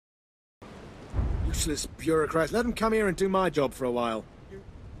Useless bureaucrats. Let them come here and do my job for a while.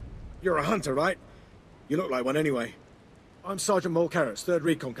 You're a hunter, right? You look like one anyway. I'm Sergeant Mulcarrots, 3rd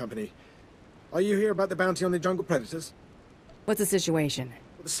Recon Company. Are you here about the bounty on the jungle predators? What's the situation?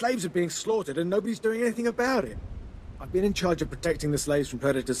 Well, the slaves are being slaughtered and nobody's doing anything about it. I've been in charge of protecting the slaves from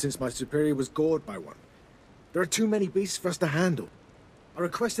predators since my superior was gored by one. There are too many beasts for us to handle. I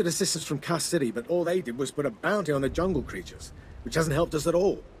requested assistance from Cass City, but all they did was put a bounty on the jungle creatures, which hasn't helped us at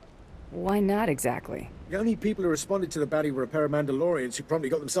all. Why not exactly? The only people who responded to the bounty were a pair of Mandalorians who promptly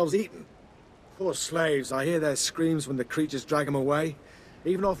got themselves eaten. Poor slaves, I hear their screams when the creatures drag them away.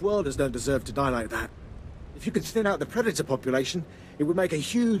 Even off-worlders don't deserve to die like that. If you could thin out the predator population, it would make a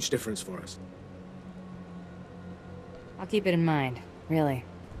huge difference for us. I'll keep it in mind, really.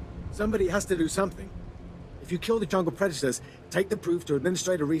 Somebody has to do something. If you kill the jungle predators, take the proof to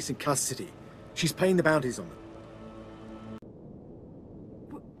Administrator Reese in Cass City. She's paying the bounties on them.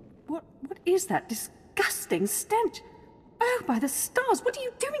 What is that disgusting stench? Oh, by the stars, what are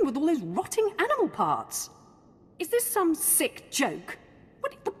you doing with all those rotting animal parts? Is this some sick joke?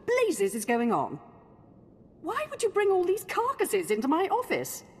 What the blazes is going on? Why would you bring all these carcasses into my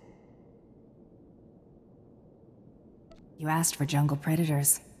office? You asked for jungle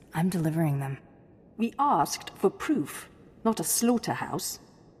predators. I'm delivering them. We asked for proof, not a slaughterhouse.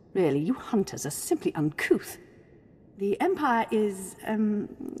 Really, you hunters are simply uncouth. The Empire is,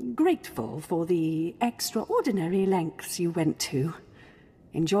 grateful for the extraordinary lengths you went to.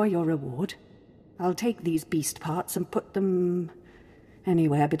 Enjoy your reward. I'll take these beast parts and put them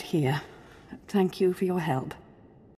anywhere but here. Thank you for your help.